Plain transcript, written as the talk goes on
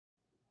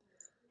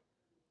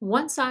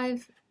Once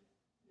I've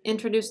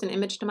introduced an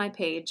image to my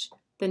page,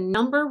 the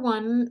number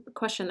one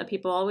question that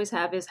people always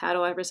have is, how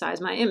do I resize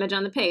my image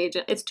on the page?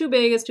 It's too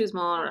big, it's too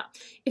small.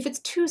 If it's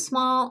too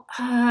small,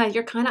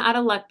 you're kind of out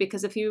of luck,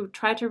 because if you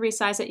try to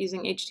resize it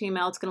using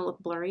HTML, it's going to look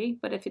blurry.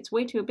 But if it's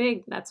way too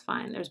big, that's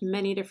fine. There's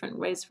many different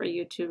ways for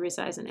you to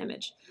resize an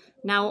image.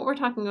 Now, what we're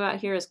talking about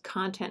here is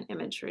content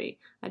imagery.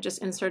 I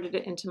just inserted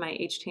it into my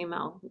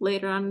HTML.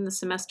 Later on in the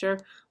semester,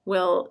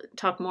 we'll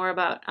talk more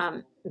about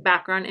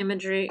background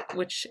imagery,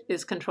 which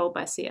is controlled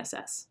by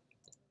CSS.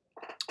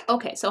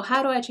 Okay, so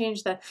how do I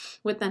change the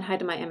width and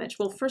height of my image?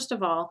 Well, first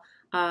of all,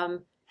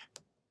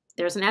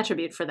 there's an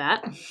attribute for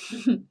that.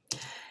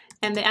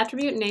 And the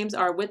attribute names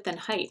are width and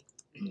height.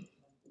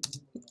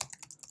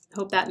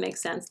 Hope that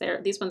makes sense there.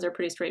 These ones are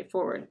pretty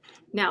straightforward.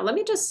 Now, let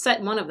me just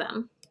set one of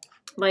them.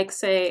 Like,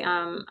 say,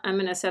 I'm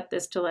going to set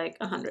this to like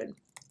 100.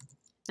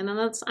 And then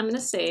I'm going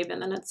to save,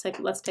 and then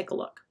let's take a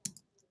look.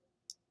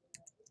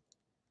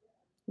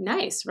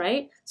 Nice,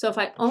 right? So if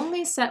I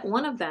only set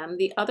one of them,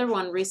 the other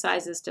one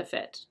resizes to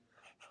fit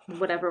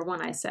whatever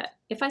one I set.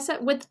 If I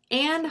set width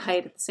and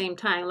height at the same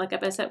time, like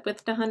if I set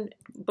width to 100,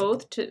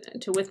 both to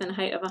width and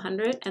height of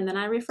 100, and then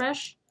I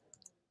refresh,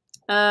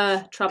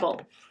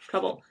 trouble.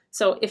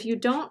 So if you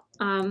don't,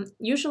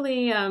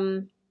 usually,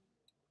 I'm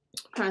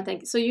trying to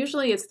think. So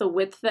usually it's the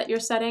width that you're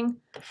setting,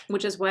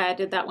 which is why I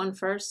did that one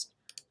first.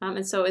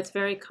 And so it's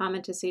very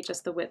common to see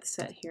just the width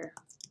set here.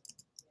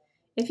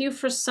 If you,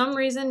 for some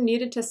reason,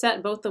 needed to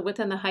set both the width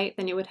and the height,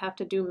 then you would have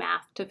to do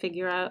math to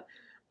figure out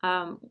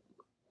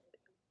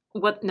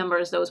what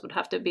numbers those would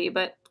have to be,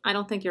 but I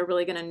don't think you're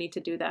really going to need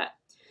to do that.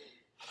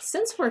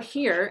 Since we're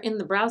here in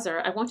the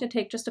browser, I want to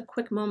take just a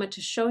quick moment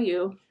to show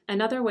you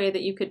another way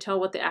that you could tell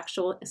what the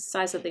actual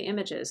size of the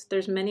image is.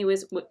 There's many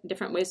ways,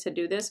 different ways to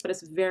do this, but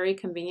it's very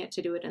convenient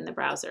to do it in the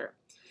browser.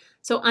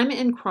 So I'm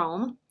in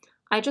Chrome.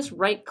 I just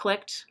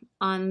right-clicked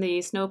on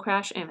the snow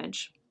crash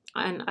image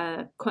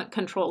and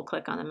control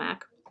click on the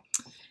Mac.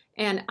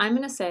 And I'm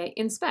going to say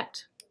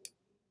inspect.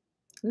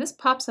 And this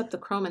pops up the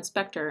Chrome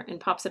Inspector and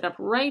pops it up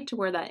right to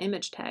where that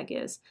image tag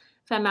is.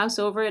 If I mouse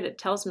over it, it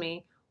tells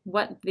me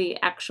what the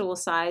actual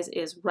size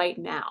is right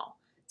now.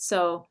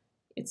 So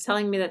it's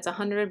telling me that's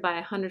 100 by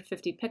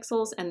 150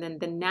 pixels, and then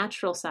the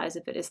natural size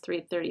of it is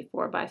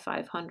 334 by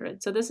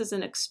 500. So this is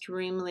an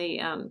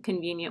extremely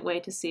convenient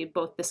way to see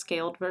both the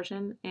scaled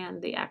version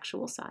and the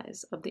actual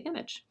size of the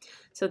image.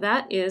 So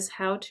that is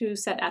how to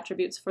set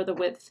attributes for the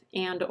width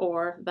and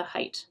or the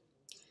height.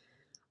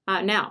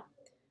 Now,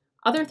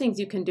 other things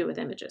you can do with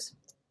images.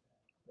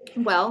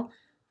 Well,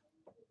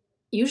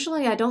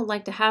 usually I don't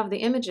like to have the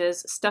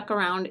images stuck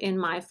around in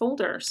my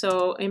folder.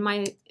 So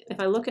if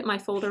I look at my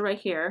folder right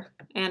here,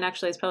 and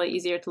actually it's probably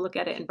easier to look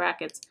at it in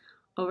brackets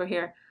over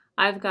here,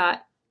 I've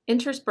got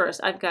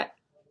interspersed. I've got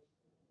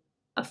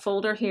a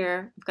folder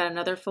here, I've got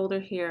another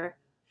folder here,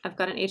 I've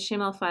got an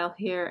HTML file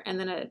here, and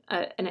then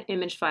an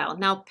image file.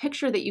 Now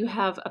picture that you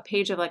have a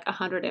page of like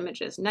 100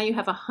 images. Now you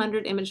have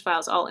 100 image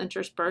files all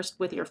interspersed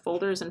with your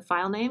folders and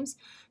file names.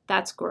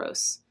 That's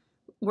gross.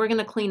 We're going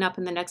to clean up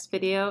in the next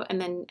video,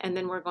 and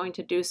then we're going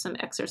to do some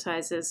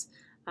exercises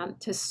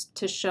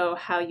to show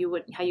how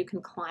you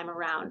can climb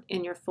around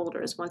in your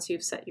folders once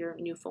you've set your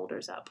new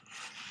folders up.